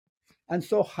And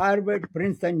so Harvard,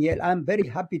 Princeton, Yale, I'm very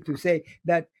happy to say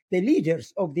that the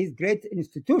leaders of these great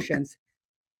institutions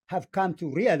have come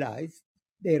to realize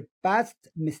their past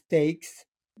mistakes,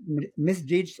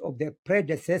 misdeeds of their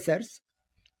predecessors,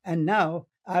 and now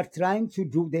are trying to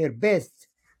do their best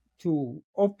to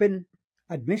open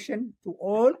admission to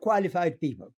all qualified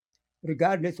people,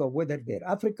 regardless of whether they're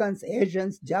Africans,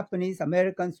 Asians, Japanese,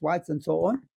 Americans, whites, and so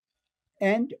on,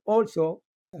 and also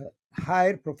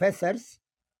hire professors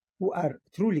who are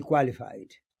truly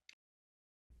qualified.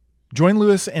 Join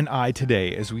Lewis and I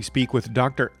today as we speak with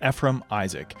Dr. Ephraim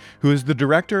Isaac, who is the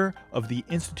director of the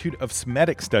Institute of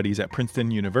Semitic Studies at Princeton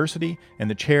University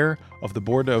and the chair of the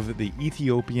board of the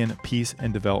Ethiopian Peace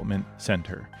and Development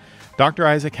Center. Dr.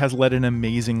 Isaac has led an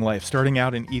amazing life, starting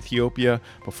out in Ethiopia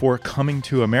before coming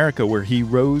to America, where he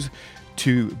rose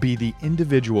to be the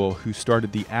individual who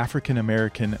started the African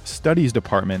American Studies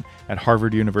Department at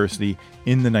Harvard University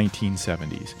in the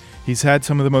 1970s. He's had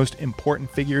some of the most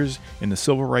important figures in the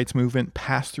civil rights movement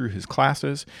pass through his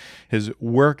classes. His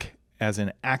work as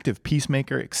an active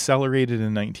peacemaker accelerated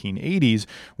in the 1980s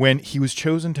when he was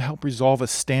chosen to help resolve a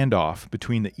standoff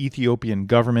between the Ethiopian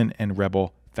government and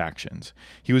rebel factions.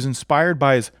 He was inspired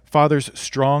by his father's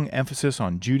strong emphasis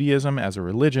on Judaism as a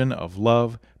religion of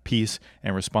love, peace,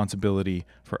 and responsibility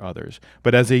for others.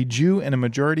 But as a Jew in a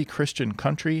majority Christian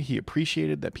country, he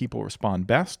appreciated that people respond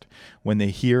best when they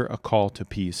hear a call to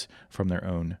peace from their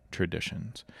own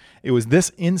traditions. It was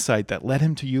this insight that led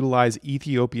him to utilize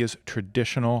Ethiopia's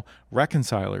traditional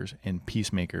reconcilers and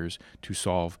peacemakers to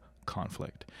solve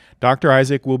conflict. Dr.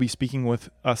 Isaac will be speaking with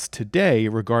us today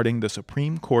regarding the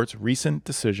Supreme Court's recent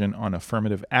decision on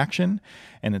affirmative action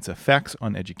and its effects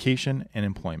on education and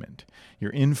employment.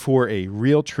 You're in for a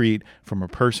real treat from a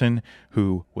person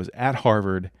who was at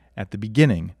Harvard at the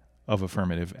beginning of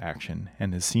affirmative action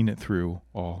and has seen it through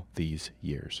all these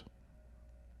years.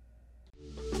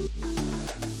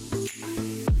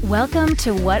 Welcome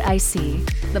to What I See,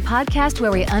 the podcast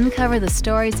where we uncover the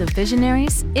stories of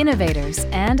visionaries, innovators,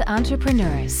 and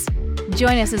entrepreneurs.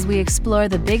 Join us as we explore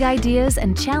the big ideas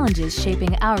and challenges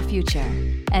shaping our future.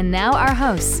 And now our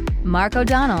hosts, Mark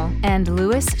O'Donnell and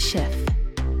Lewis Schiff.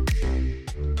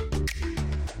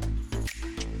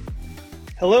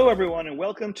 Hello, everyone, and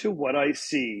welcome to What I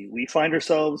See. We find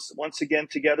ourselves once again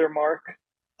together, Mark,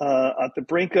 at the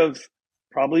brink of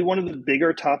probably one of the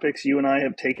bigger topics you and I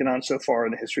have taken on so far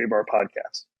in the history of our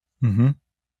podcast. Mm-hmm.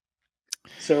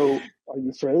 So are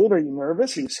you afraid? Are you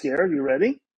nervous? Are you scared? Are you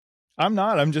ready? I'm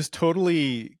not. I'm just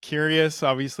totally curious.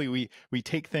 Obviously, we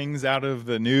take things out of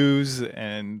the news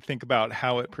and think about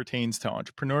how it pertains to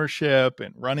entrepreneurship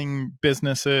and running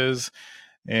businesses.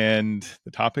 And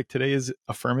the topic today is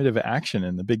affirmative action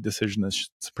and the big decision the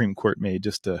Supreme Court made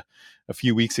just a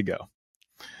few weeks ago.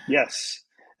 Yes.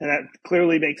 And that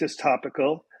clearly makes us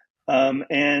topical.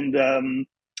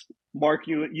 Mark,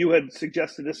 you had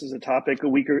suggested this as a topic a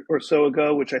week or so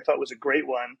ago, which I thought was a great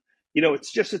one. You know,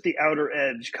 it's just at the outer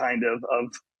edge kind of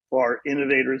our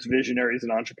innovators, visionaries,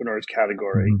 and entrepreneurs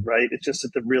category, right? It's just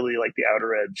at the really like the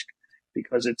outer edge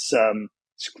because it's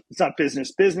not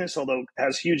business, although it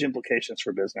has huge implications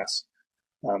for business.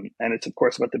 And it's, of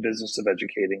course, about the business of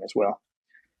educating as well.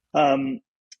 I'm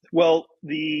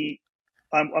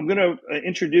going to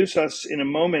introduce us in a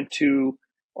moment to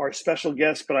our special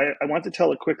guest, but I want to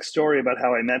tell a quick story about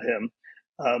how I met him.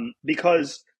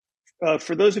 Because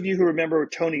for those of you who remember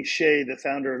Tony Hsieh, the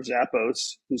founder of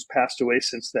Zappos, who's passed away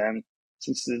since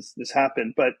this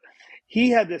happened, but he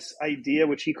had this idea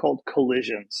which he called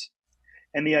collisions.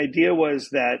 And the idea was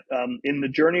that in the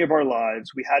journey of our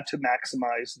lives, we had to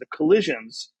maximize the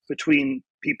collisions between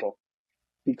people,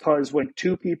 because when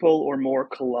two people or more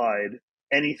collide,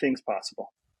 anything's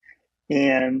possible.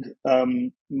 And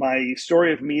my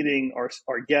story of meeting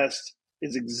our guest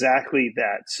is exactly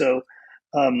that. So,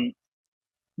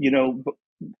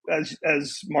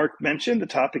 as Mark mentioned, the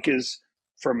topic is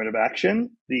affirmative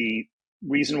action. The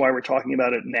reason why we're talking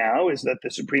about it now is that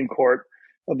the Supreme Court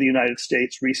of the United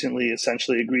States recently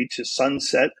essentially agreed to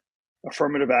sunset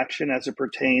affirmative action as it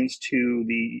pertains to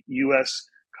the U.S.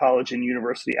 college and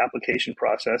university application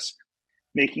process,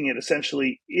 making it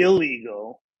essentially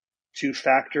illegal to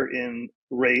factor in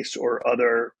race or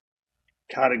other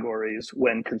categories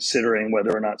when considering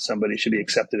whether or not somebody should be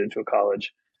accepted into a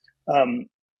college. And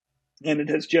it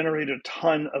has generated a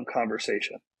ton of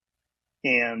conversation.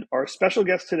 And our special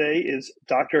guest today is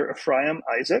Dr. Ephraim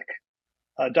Isaac.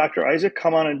 Dr. Isaac,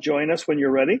 come on and join us when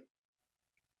you're ready.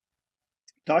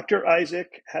 Dr.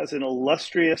 Isaac has an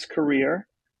illustrious career,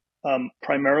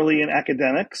 primarily in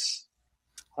academics.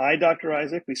 Hi, Dr.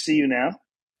 Isaac. We see you now.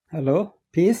 Hello.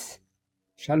 Peace.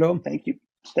 Shalom. Thank you.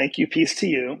 Peace to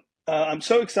you. I'm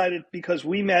so excited because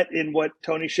we met in what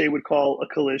Tony Shea would call a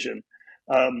collision.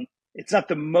 It's not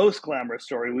the most glamorous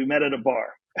story. We met at a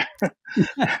bar,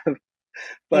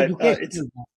 but it's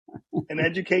Educational. an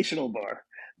educational bar.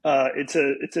 It's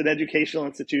an educational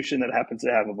institution that happens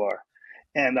to have a bar.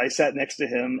 And I sat next to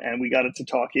him, and we got into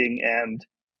talking, and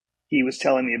he was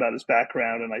telling me about his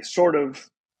background, and I sort of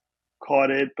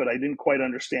caught it, but I didn't quite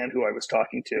understand who I was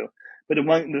talking to. But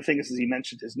among the things is he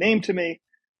mentioned his name to me,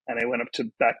 and I went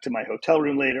back to my hotel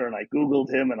room later, and I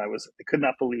Googled him, and I could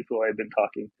not believe who I had been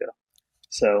talking to.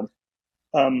 So,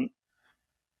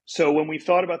 so when we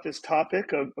thought about this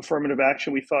topic of affirmative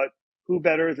action, we thought, who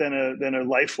better than a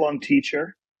lifelong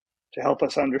teacher to help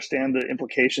us understand the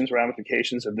implications,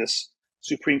 ramifications of this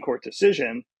Supreme Court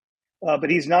decision. But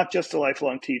he's not just a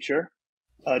lifelong teacher.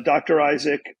 Dr.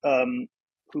 Isaac,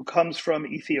 who comes from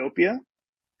Ethiopia,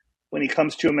 when he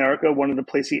comes to America, one of the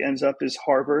places he ends up is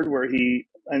Harvard, where he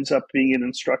ends up being an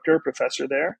instructor, professor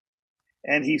there.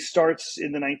 And he starts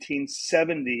in the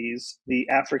 1970s, the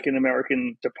African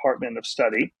American Department of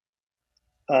Study,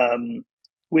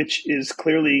 which is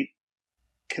clearly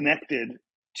connected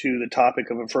to the topic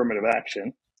of affirmative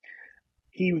action.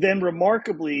 He then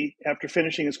remarkably, after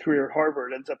finishing his career at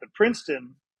Harvard, ends up at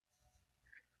Princeton,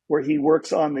 where he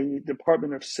works on the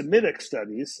Department of Semitic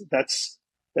Studies. That's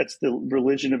the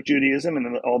religion of Judaism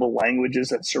and all the languages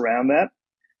that surround that.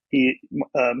 He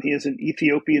is an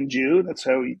Ethiopian Jew. That's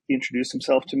how he introduced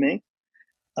himself to me.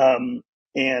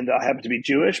 And I happen to be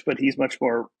Jewish, but he's much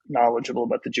more knowledgeable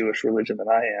about the Jewish religion than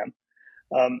I am.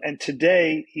 And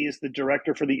today, he is the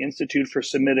director for the Institute for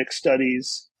Semitic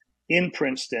Studies in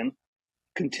Princeton,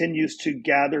 continues to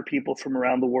gather people from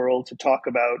around the world to talk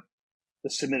about the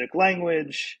Semitic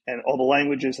language and all the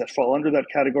languages that fall under that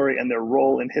category and their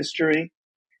role in history.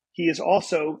 He is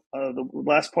also, the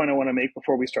last point I want to make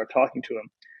before we start talking to him,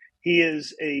 he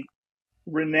is a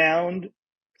renowned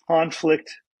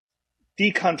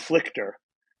deconflictor,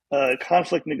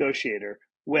 conflict negotiator.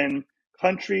 When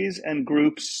countries and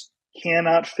groups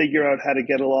cannot figure out how to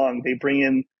get along, they bring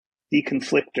in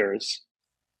deconflictors.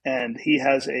 And he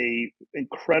has an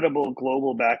incredible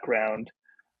global background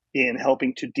in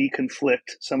helping to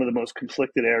deconflict some of the most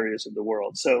conflicted areas of the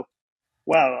world. So,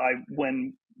 wow,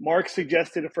 when Mark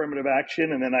suggested affirmative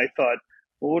action, and then I thought,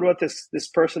 well, what about this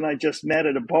person I just met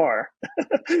at a bar?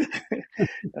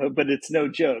 But it's no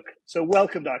joke. So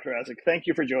welcome, Dr. Isaac. Thank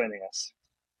you for joining us.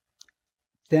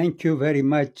 Thank you very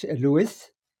much, Louis.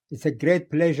 It's a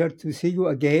great pleasure to see you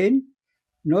again,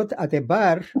 not at a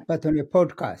bar, but on a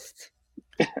podcast.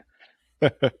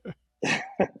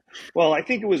 Well, I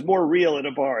think it was more real at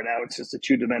a bar. Now it's just a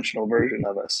two-dimensional version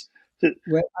of us.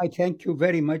 Well, I thank you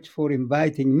very much for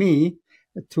inviting me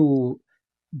to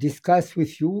discuss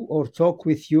with you or talk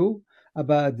with you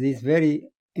about this very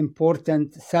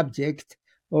important subject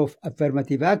of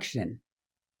affirmative action.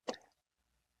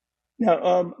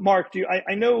 Now, Mark,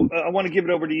 I know I want to give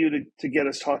it over to you to get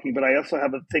us talking, but I also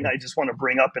have a thing I just want to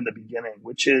bring up in the beginning,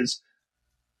 which is,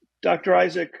 Dr.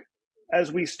 Isaac,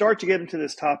 as we start to get into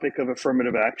this topic of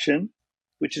affirmative action,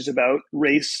 which is about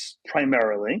race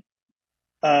primarily,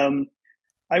 I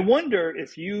wonder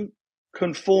if you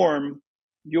conform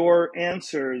your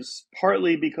answers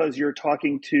partly because you're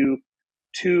talking to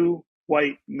two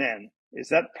white men. Is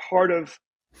that part of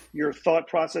your thought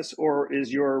process, or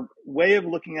is your way of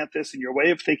looking at this and your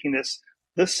way of thinking this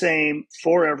the same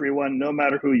for everyone, no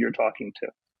matter who you're talking to?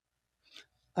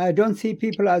 I don't see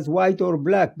people as white or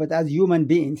black, but as human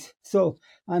beings. So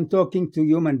I'm talking to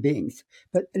human beings.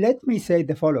 But let me say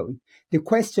the following. The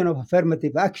question of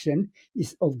affirmative action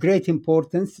is of great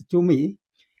importance to me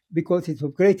because it's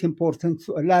of great importance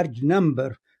to a large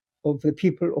number of the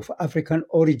people of African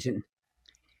origin.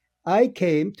 I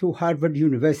came to Harvard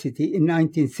University in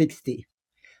 1960.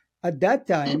 At that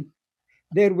time,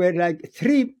 there were like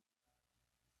 3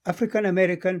 African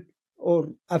American or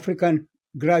African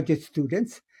graduate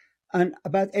students and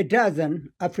about a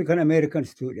dozen African American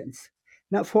students.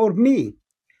 Now, for me,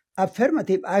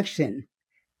 affirmative action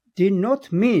did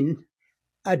not mean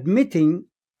admitting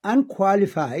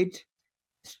unqualified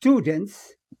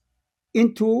students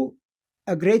into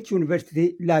a great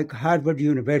university like Harvard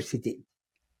University.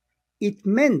 It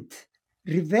meant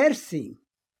reversing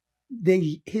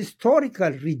the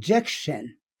historical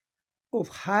rejection of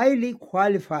highly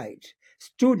qualified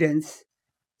students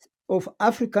of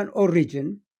African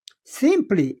origin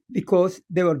simply because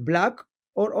they were black,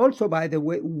 or also, by the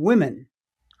way, women.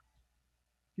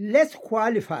 Less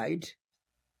qualified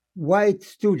white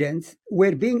students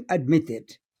were being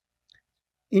admitted.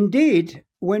 Indeed,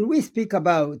 when we speak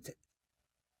about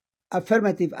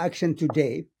affirmative action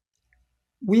today,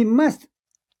 we must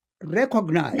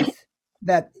recognize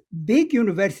that big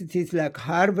universities like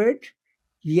Harvard,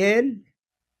 Yale,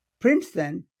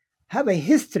 Princeton have a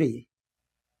history,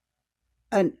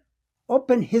 an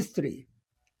open history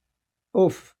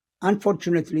of,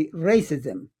 unfortunately,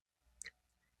 racism.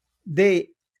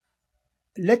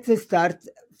 Let's start,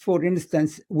 for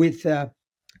instance, with Yale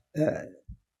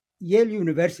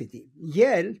University.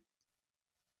 Yale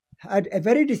had a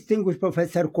very distinguished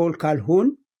professor called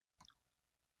Calhoun,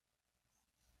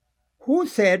 who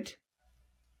said,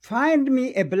 "Find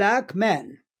me a black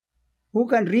man who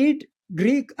can read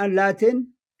Greek and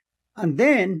Latin, and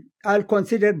then I'll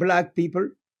consider black people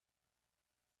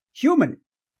human."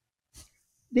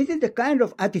 This is the kind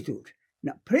of attitude.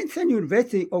 Now, Princeton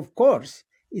University, of course,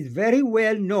 is very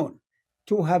well known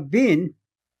to have been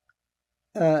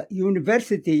a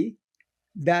university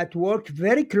that worked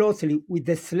very closely with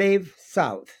the slave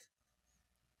South.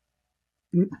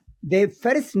 The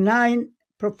first 9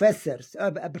 professors,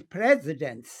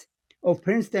 presidents of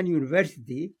Princeton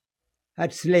University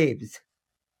had slaves.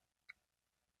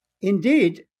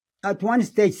 Indeed, at one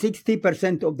stage,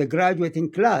 60% of the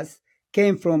graduating class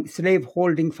came from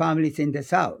slave-holding families in the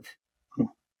South.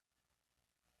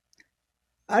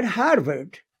 At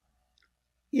Harvard,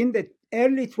 in the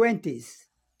early 20s,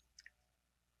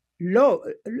 Lowell,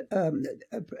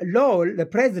 the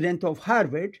president of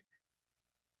Harvard,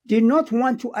 did not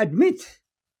want to admit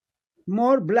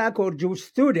more black or Jewish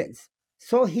students.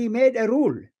 So he made a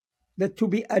rule that to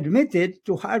be admitted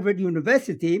to Harvard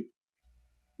University,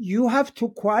 you have to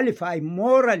qualify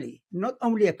morally, not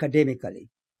only academically.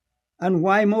 And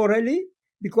why morally?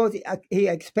 Because he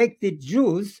expected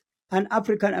Jews and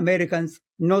African Americans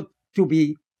not to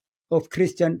be of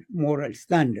Christian moral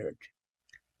standard.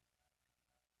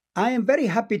 I am very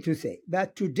happy to say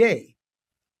that today,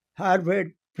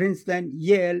 Harvard, Princeton,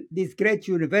 Yale, these great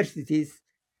universities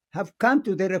have come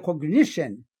to the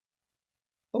recognition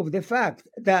of the fact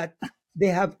that they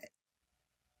have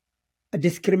a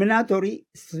discriminatory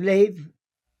slave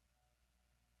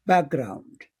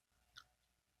background.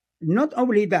 Not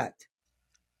only that,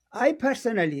 I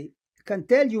personally can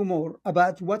tell you more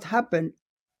about what happened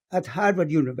at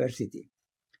Harvard University.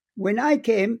 When I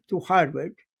came to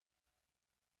Harvard,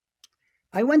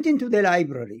 I went into the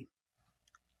library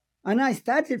and I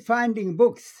started finding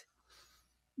books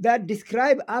that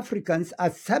describe Africans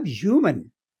as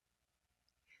subhuman.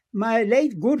 My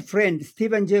late good friend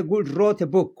Stephen Jay Gould wrote a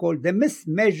book called The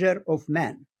Mismeasure of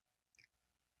Man.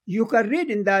 You can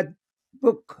read in that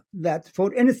book that,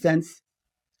 for instance,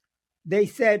 they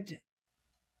said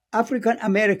African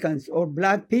Americans or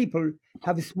black people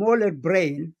have a smaller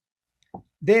brain.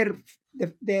 Their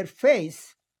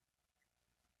face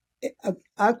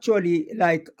actually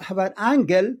like have an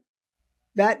angle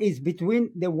that is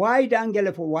between the wide angle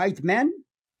of a white man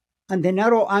and the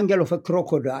narrow angle of a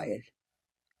crocodile.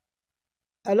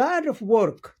 A lot of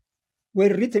work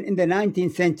were written in the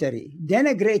 19th century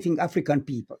denigrating African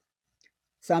people.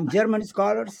 Some German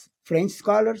scholars, French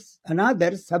scholars, and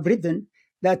others have written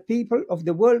that people of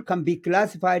the world can be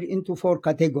classified into 4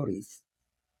 categories: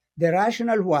 the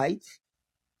rational whites,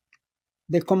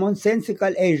 the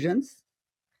commonsensical Asians,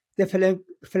 the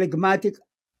phlegmatic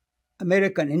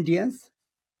American Indians,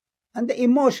 and the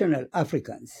emotional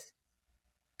Africans.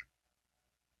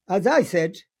 As I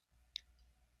said,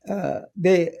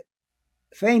 the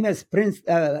famous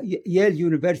Yale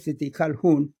University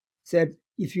Calhoun said,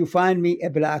 "If you find me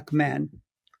a black man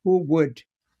who would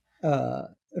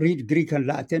read Greek and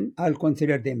Latin, I'll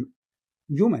consider them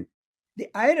human." The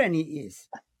irony is,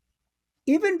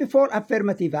 even before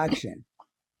affirmative action,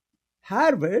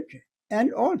 Harvard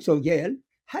and also Yale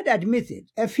had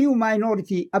admitted a few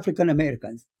minority African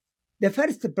Americans. The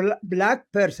first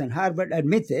black person Harvard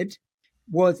admitted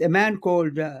was a man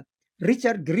called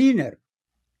Richard Greener,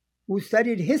 who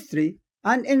studied history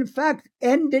and in fact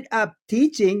ended up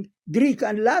teaching Greek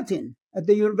and Latin at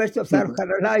the University of South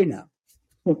Carolina.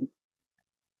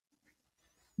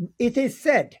 It is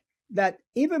said that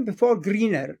even before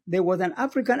Greener, there was an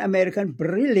African-American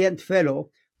brilliant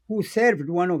fellow who served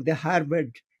one of the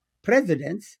Harvard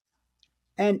presidents,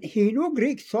 and he knew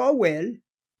Greek so well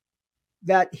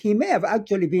that he may have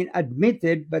actually been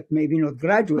admitted, but maybe not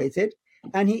graduated,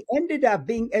 and he ended up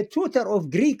being a tutor of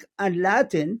Greek and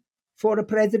Latin for the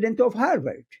president of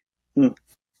Harvard. The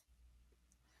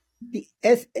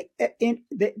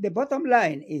bottom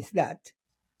line is that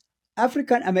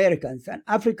African Americans and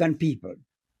African people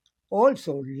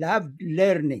also loved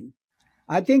learning.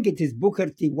 I think it is Booker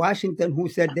T. Washington who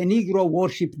said the Negro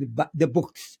worshipped the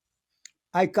books.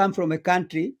 I come from a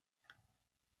country,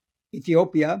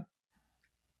 Ethiopia,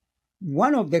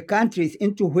 one of the countries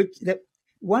into which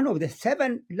one of the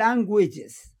 7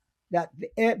 languages that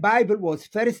the Bible was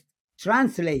first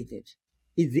translated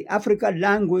is the African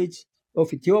language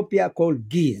of Ethiopia called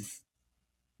Ge'ez.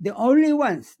 The only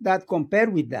ones that compare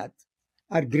with that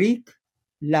are Greek,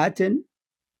 Latin,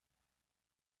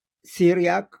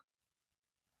 Syriac,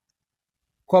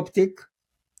 Coptic,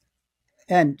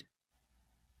 and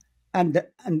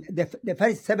the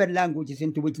first 7 languages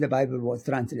into which the Bible was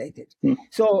translated.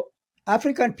 So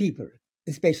African people,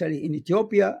 especially in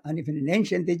Ethiopia and even in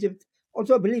ancient Egypt,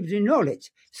 also believed in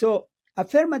knowledge. So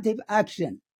affirmative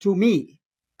action, to me,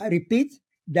 I repeat,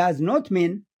 does not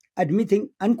mean admitting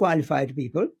unqualified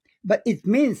people, but it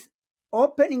means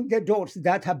opening the doors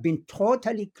that have been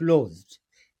totally closed.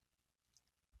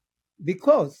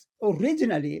 Because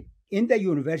originally in the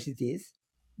universities,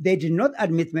 they did not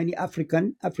admit many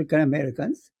African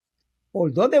Americans,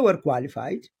 although they were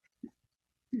qualified.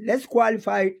 Less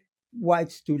qualified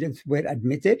white students were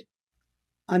admitted.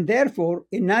 And therefore,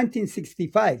 in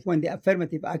 1965, when the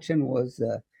affirmative action was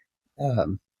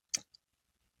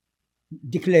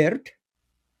declared,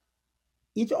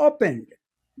 it opened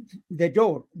the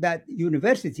door that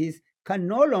universities can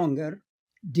no longer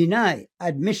deny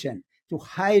admission to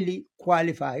highly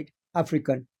qualified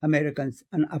African Americans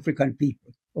and African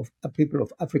people of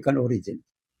African origin.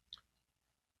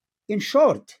 In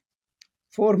short,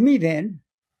 for me then,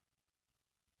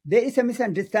 there is a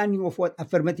misunderstanding of what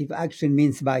affirmative action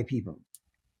means by people.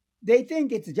 They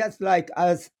think it's just like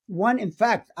as one, in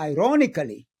fact,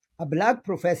 ironically, a black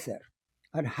professor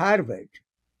at Harvard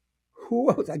who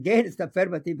was against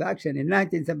affirmative action in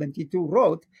 1972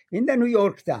 wrote in the New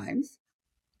York Times,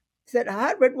 said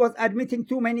Harvard was admitting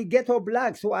too many ghetto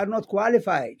blacks who are not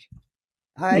qualified.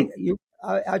 I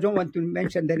don't want to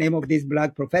mention the name of this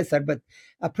black professor, but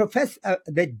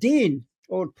the dean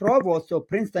or provost of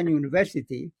Princeton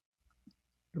University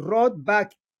wrote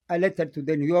back a letter to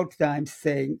the New York Times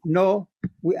saying, no,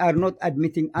 we are not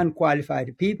admitting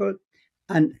unqualified people,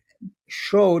 and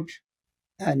showed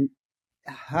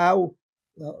how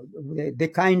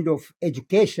the kind of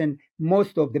education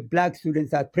most of the black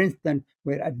students at Princeton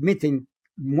were admitting,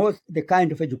 the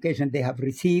kind of education they have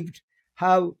received,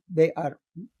 how they are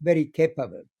very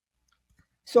capable.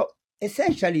 So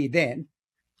essentially then,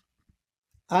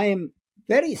 I am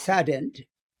very saddened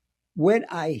when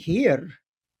I hear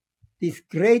this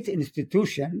great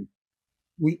institution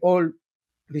we all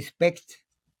respect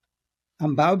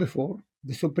and bow before,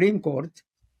 the Supreme Court,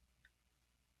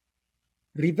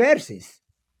 reverses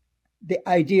the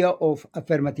idea of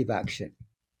affirmative action.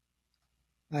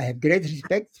 I have great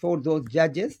respect for those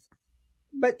judges,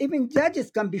 but even judges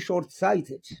can be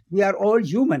short-sighted. We are all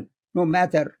human, no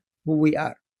matter who we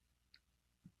are.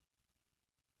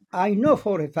 I know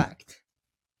for a fact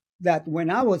that when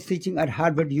I was teaching at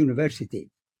Harvard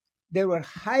University, there were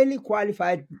highly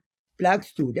qualified black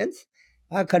students,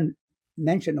 I can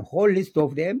mention a whole list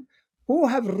of them, who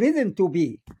have risen to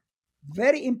be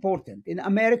very important in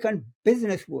American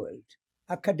business world,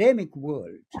 academic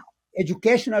world,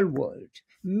 educational world,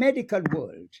 medical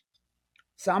world.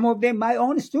 Some of them my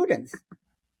own students.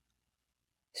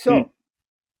 So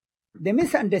the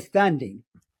misunderstanding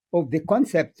of the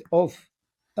concept of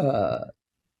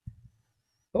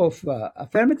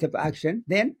affirmative action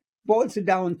then boils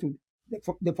down to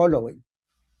the following: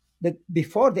 that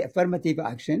before the affirmative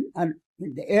action and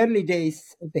in the early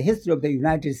days of the history of the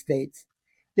United States,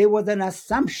 there was an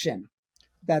assumption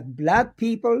that black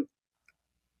people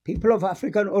of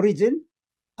African origin,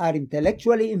 are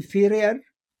intellectually inferior,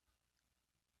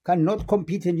 cannot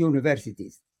compete in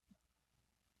universities.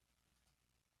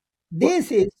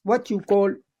 This is what you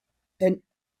call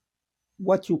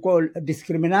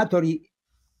discriminatory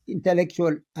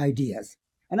intellectual ideas.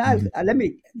 And let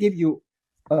me give you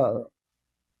a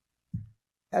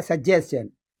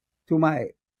suggestion to my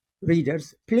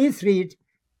readers. Please read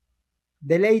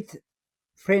the late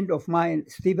friend of mine,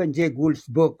 Stephen Jay Gould's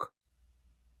book,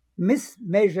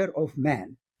 Mismeasure of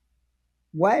Man.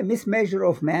 Why Mismeasure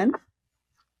of Man?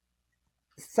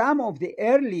 Some of the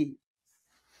early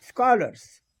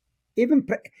scholars, even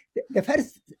the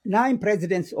first 9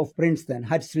 presidents of Princeton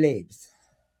had slaves.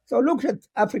 So look at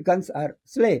Africans are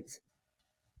slaves.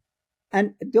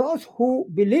 And those who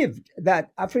believed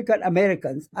that African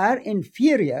Americans are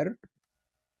inferior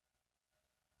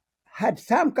had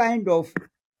some kind of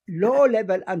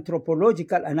low-level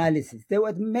anthropological analysis. They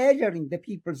were measuring the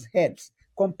people's heads,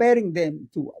 comparing them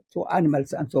to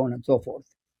animals and so on and so forth.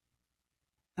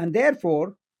 And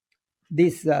therefore,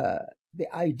 this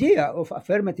the idea of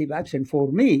affirmative action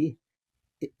for me,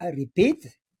 I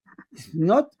repeat,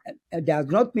 does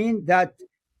not mean that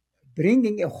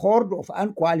bringing a horde of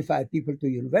unqualified people to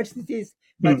universities,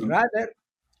 but rather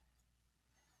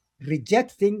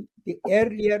rejecting the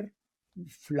earlier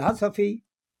philosophy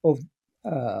of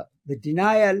the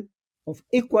denial of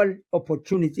equal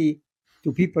opportunity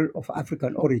to people of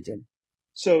African origin.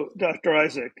 So, Dr.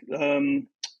 Isaac,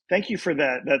 thank you for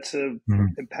that. That's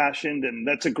impassioned, and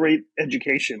that's a great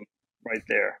education right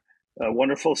there. A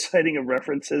wonderful citing of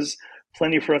references,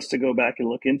 plenty for us to go back and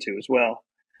look into as well.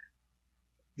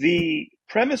 The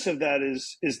premise of that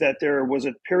is that there was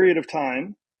a period of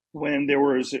time when there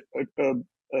was a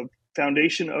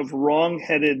foundation of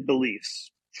wrong-headed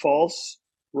beliefs, false,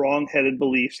 wrong-headed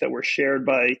beliefs that were shared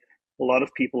by a lot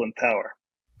of people in power.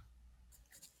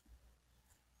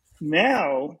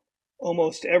 Now,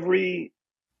 almost every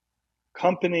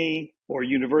company or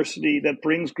university that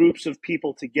brings groups of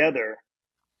people together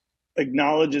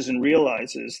acknowledges and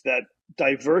realizes that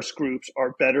diverse groups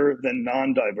are better than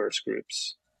non-diverse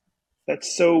groups. That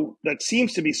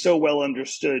seems to be so well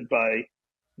understood by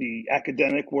the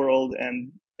academic world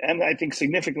and I think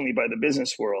significantly by the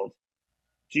business world.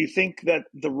 Do you think that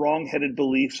the wrong-headed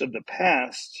beliefs of the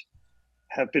past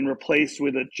have been replaced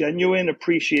with a genuine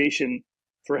appreciation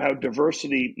for how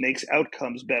diversity makes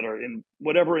outcomes better in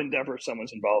whatever endeavor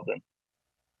someone's involved in?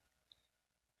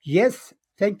 Yes,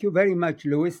 thank you very much,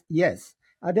 Louis. Yes,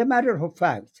 as a matter of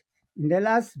fact, in the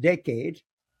last decade,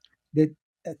 the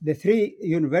three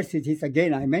universities,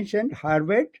 again, I mentioned,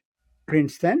 Harvard,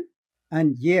 Princeton,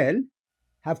 and Yale,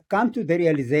 have come to the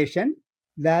realization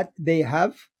that they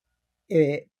have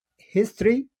a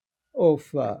history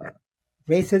of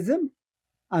racism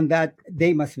and that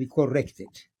they must be corrected.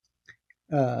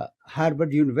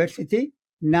 Harvard University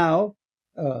now,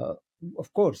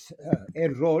 of course,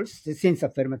 enrolls since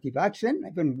affirmative action.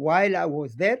 Even while I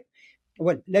was there,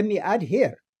 well, let me add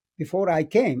here, before I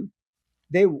came,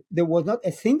 there was not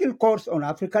a single course on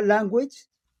African language,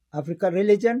 African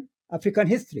religion, African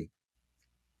history.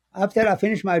 After I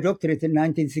finished my doctorate in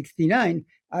 1969,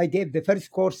 I gave the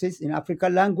first courses in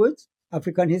African language,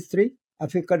 African history,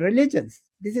 African religions.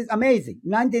 This is amazing,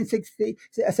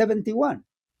 1971.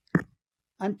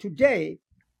 And today,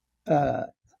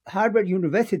 Harvard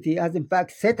University has in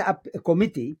fact set up a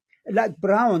committee, like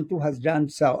Brown too has done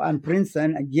so, and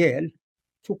Princeton and Yale,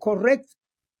 to correct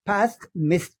past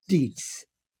misdeeds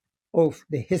of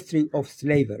the history of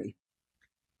slavery.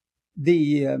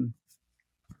 The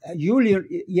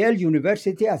Yale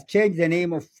University has changed the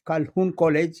name of Calhoun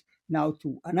College now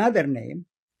to another name.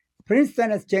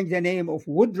 Princeton has changed the name of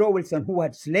Woodrow Wilson, who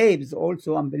had slaves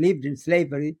also and believed in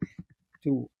slavery,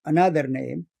 to another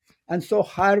name. And so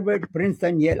Harvard,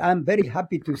 Princeton, Yale, I'm very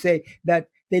happy to say that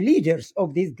the leaders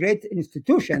of these great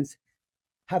institutions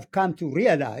have come to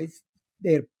realize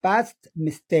their past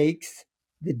mistakes,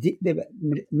 the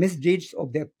misdeeds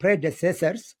of their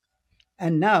predecessors,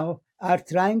 and now are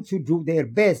trying to do their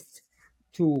best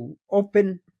to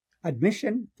open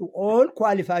admission to all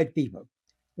qualified people,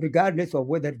 regardless of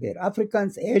whether they're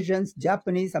Africans, Asians,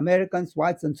 Japanese, Americans,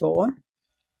 whites, and so on,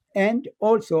 and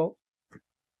also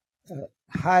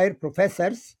hire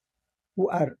professors who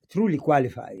are truly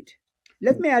qualified.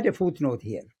 Let me add a footnote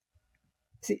here.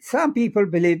 See, some people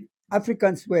believe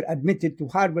Africans were admitted to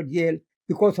Harvard, Yale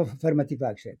because of affirmative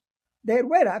action. There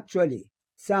were actually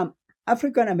some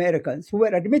African Americans who were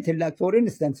admitted, like for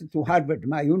instance, to Harvard,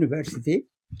 my university.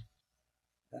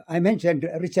 I mentioned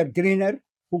Richard Greener,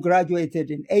 who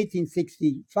graduated in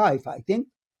 1865, I think.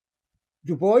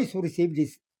 Du Bois, who received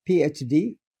his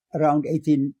PhD around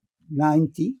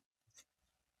 1890.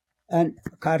 And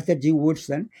Carter G.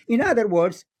 Woodson. In other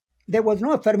words, there was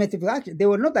no affirmative action. They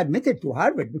were not admitted to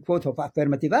Harvard because of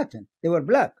affirmative action. They were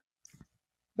black.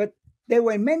 But there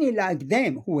were many like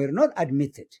them who were not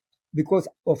admitted because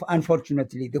of,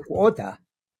 unfortunately, the quota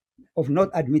of not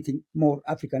admitting more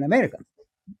African Americans.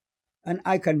 And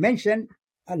I can mention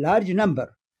a large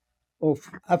number of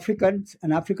Africans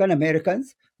and African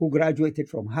Americans who graduated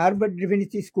from Harvard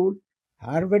Divinity School,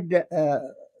 Harvard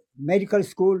Medical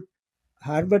School,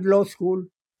 Harvard Law School,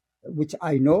 which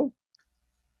I know,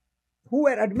 who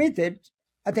were admitted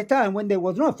at a time when there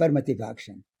was no affirmative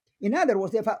action. In other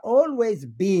words, they have always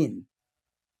been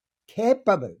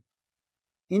capable,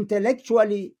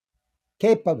 intellectually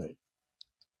capable,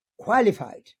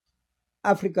 qualified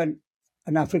African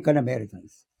and African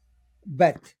Americans.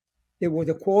 But there was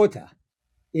a quota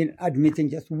in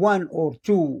admitting just one or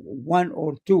two.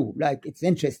 Like, it's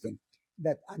interesting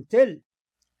that until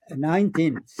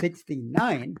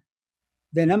 1969,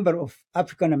 the number of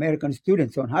African American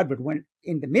students on Harvard, when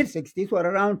in the mid-60s, were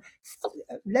around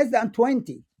less than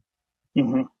 20.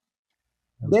 Mm-hmm.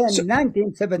 Then in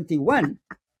 1971,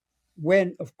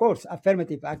 when, of course,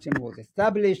 affirmative action was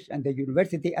established and the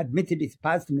university admitted its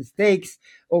past mistakes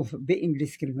of being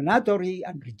discriminatory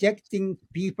and rejecting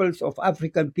peoples of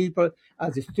African people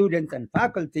as students and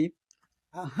faculty,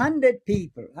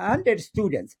 100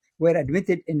 students were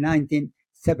admitted in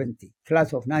 1970, class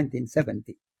of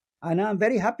 1970. And I'm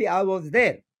very happy I was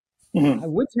there. Mm-hmm. I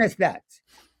witnessed that.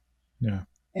 Yeah.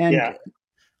 And yeah.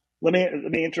 Let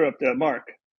me interrupt,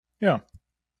 Mark. Yeah.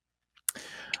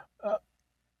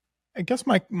 I guess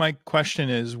my question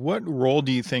is, what role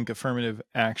do you think affirmative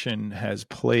action has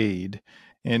played?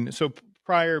 And so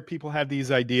prior, people had these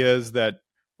ideas that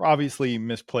were obviously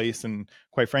misplaced and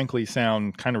quite frankly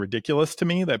sound kind of ridiculous to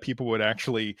me, that people would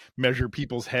actually measure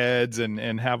people's heads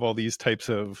and have all these types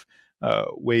of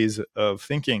ways of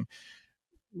thinking.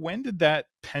 When did that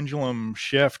pendulum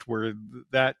shift where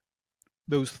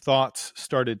those thoughts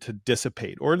started to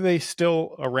dissipate, or are they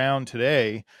still around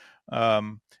today?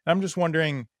 I'm just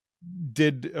wondering,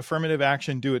 did affirmative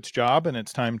action do its job and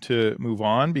it's time to move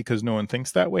on because no one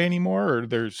thinks that way anymore? Or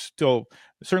there's still,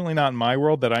 certainly not in my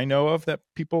world that I know of, that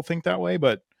people think that way,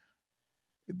 but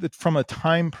from a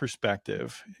time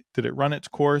perspective, did it run its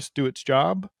course, do its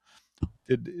job?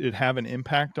 Did it have an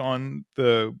impact on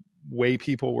the way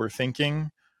people were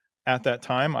thinking at that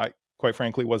time? I quite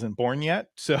frankly wasn't born yet,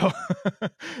 so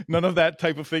none of that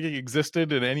type of thinking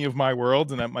existed in any of my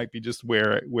worlds, and that might be just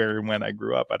where and when I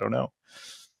grew up. I don't know.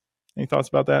 Any thoughts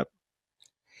about that?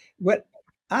 well,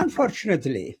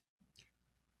 unfortunately,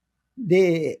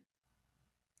 the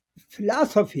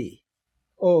philosophy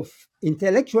of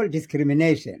intellectual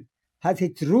discrimination has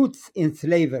its roots in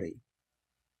slavery.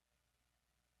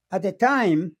 At the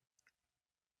time,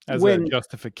 As when a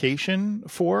justification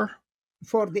for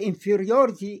the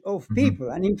inferiority of people,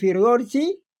 and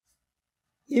inferiority,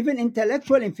 even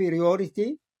intellectual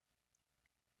inferiority.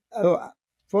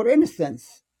 For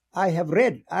instance, I have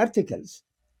read articles.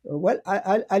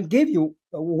 I'll give you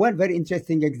one very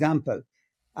interesting example.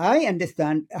 I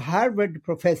understand a Harvard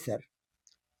professor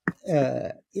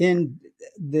in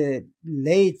the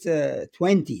late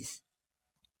 20s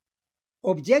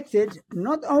objected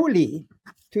not only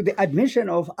to the admission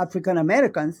of African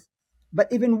Americans,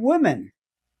 but even women.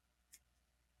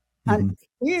 And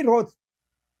he wrote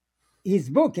his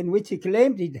book in which he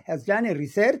claimed he has done a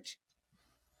research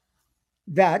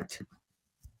that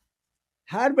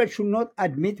Harvard should not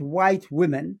admit white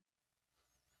women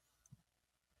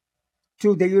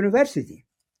to the university.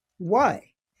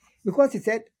 Why? Because he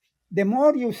said, the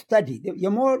more you study, the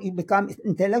more you become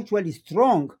intellectually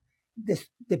strong,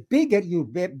 the bigger your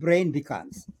brain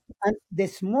becomes. And the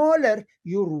smaller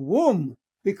your womb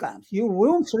becomes. Your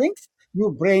womb shrinks,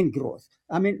 your brain grows.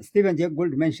 I mean, Stephen Jay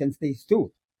Gould mentions these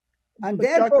too. And but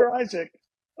therefore, Dr. Isaac,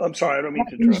 I'm sorry, I don't mean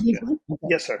to interrupt you. Okay.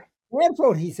 Yes, sir.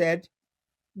 Therefore, he said,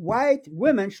 white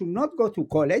women should not go to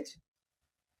college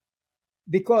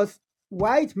because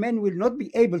white men will not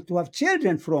be able to have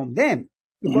children from them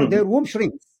because their womb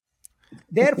shrinks.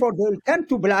 Therefore, they will turn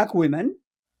to black women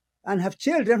and have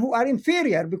children who are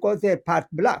inferior because they're part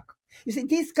black. You see,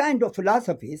 these kind of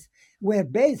philosophies were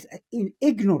based in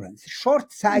ignorance,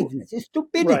 short-sightedness,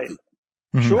 stupidity.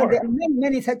 Right. Sure. And there are many,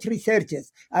 many such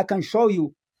researches. I can show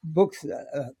you books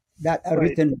that are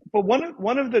written. But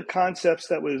one of the concepts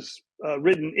that was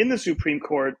written in the Supreme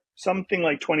Court something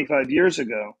like 25 years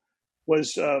ago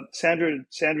was Sandra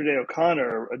Day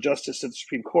O'Connor, a justice of the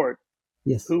Supreme Court,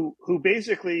 yes, who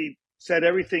basically said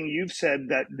everything you've said,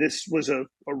 that this was a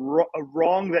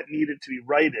wrong that needed to be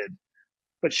righted.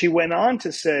 But she went on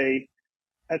to say,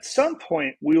 at some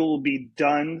point, we will be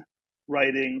done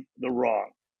righting the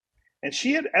wrong. And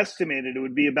she had estimated it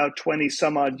would be about 20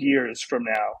 some odd years from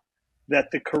now that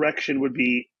the correction would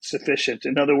be sufficient.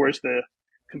 In other words, the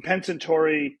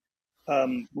compensatory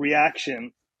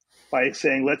reaction by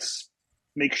saying, let's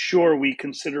make sure we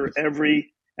consider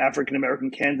every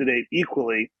African-American candidate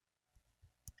equally,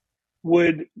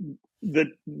 that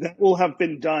will have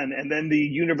been done. And then the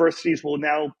universities will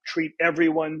now treat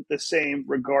everyone the same,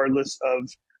 regardless of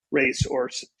race or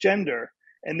gender.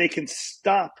 And they can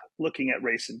stop looking at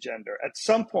race and gender at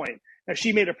some point. Now,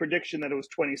 she made a prediction that it was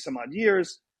 20 some odd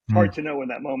years. It's hard to know when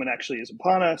that moment actually is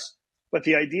upon us. But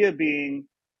the idea being,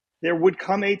 there would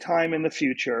come a time in the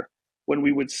future when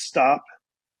we would stop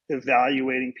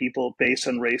evaluating people based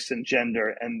on race and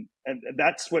gender. And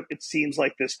that's what it seems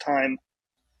like this time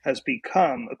has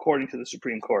become, according to the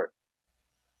Supreme Court.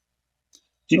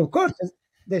 Of course,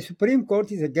 the Supreme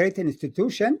Court is a great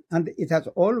institution, and it has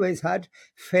always had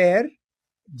fair,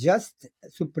 just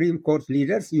Supreme Court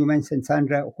leaders. You mentioned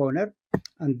Sandra O'Connor,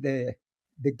 and the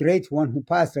great one who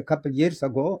passed a couple of years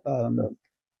ago,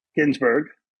 Ginsburg.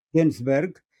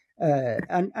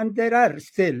 And there are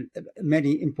still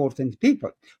many important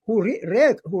people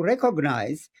who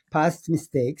recognize past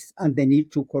mistakes and the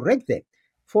need to correct them.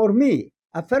 For me,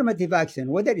 affirmative action,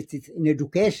 whether it is in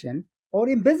education or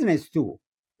in business too,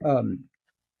 um,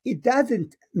 it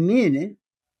doesn't mean,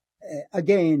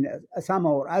 again,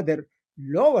 somehow or other,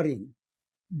 lowering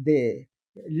the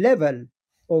level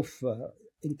of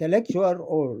intellectual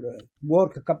or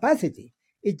work capacity.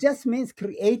 It just means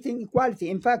creating equality.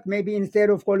 In fact, maybe instead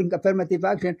of calling affirmative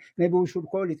action, maybe we should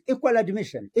call it equal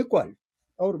admission, equal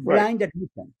or blind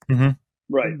admission. Mm-hmm.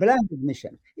 Right. Blind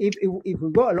admission. If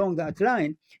we go along that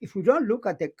line, if we don't look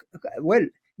at the, well,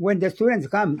 when the students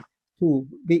come to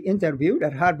be interviewed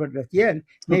at Harvard or Yale,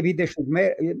 maybe they should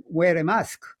wear a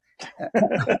mask.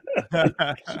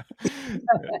 Yeah.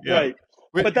 Right.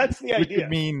 But that's the Which idea. would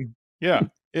mean,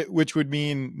 which would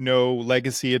mean no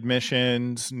legacy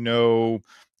admissions, no,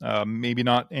 maybe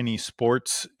not any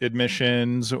sports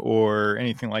admissions or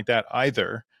anything like that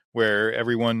either, where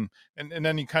everyone, and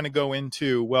then you kind of go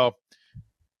into, well,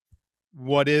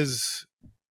 what is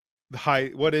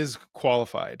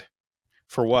qualified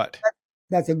for what?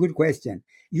 That's a good question.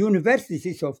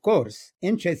 Universities, of course,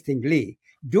 interestingly,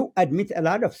 do admit a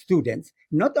lot of students,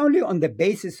 not only on the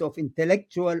basis of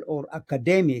intellectual or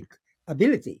academic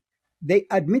ability, they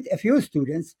admit a few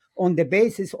students on the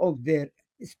basis of their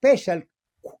special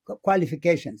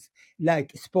qualifications,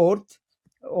 like sport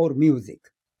or music.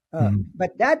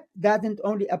 But that doesn't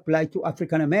only apply to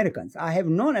African Americans. I have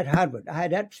known at Harvard, I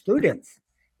had students.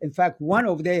 In fact, one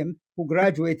of them who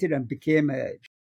graduated and became a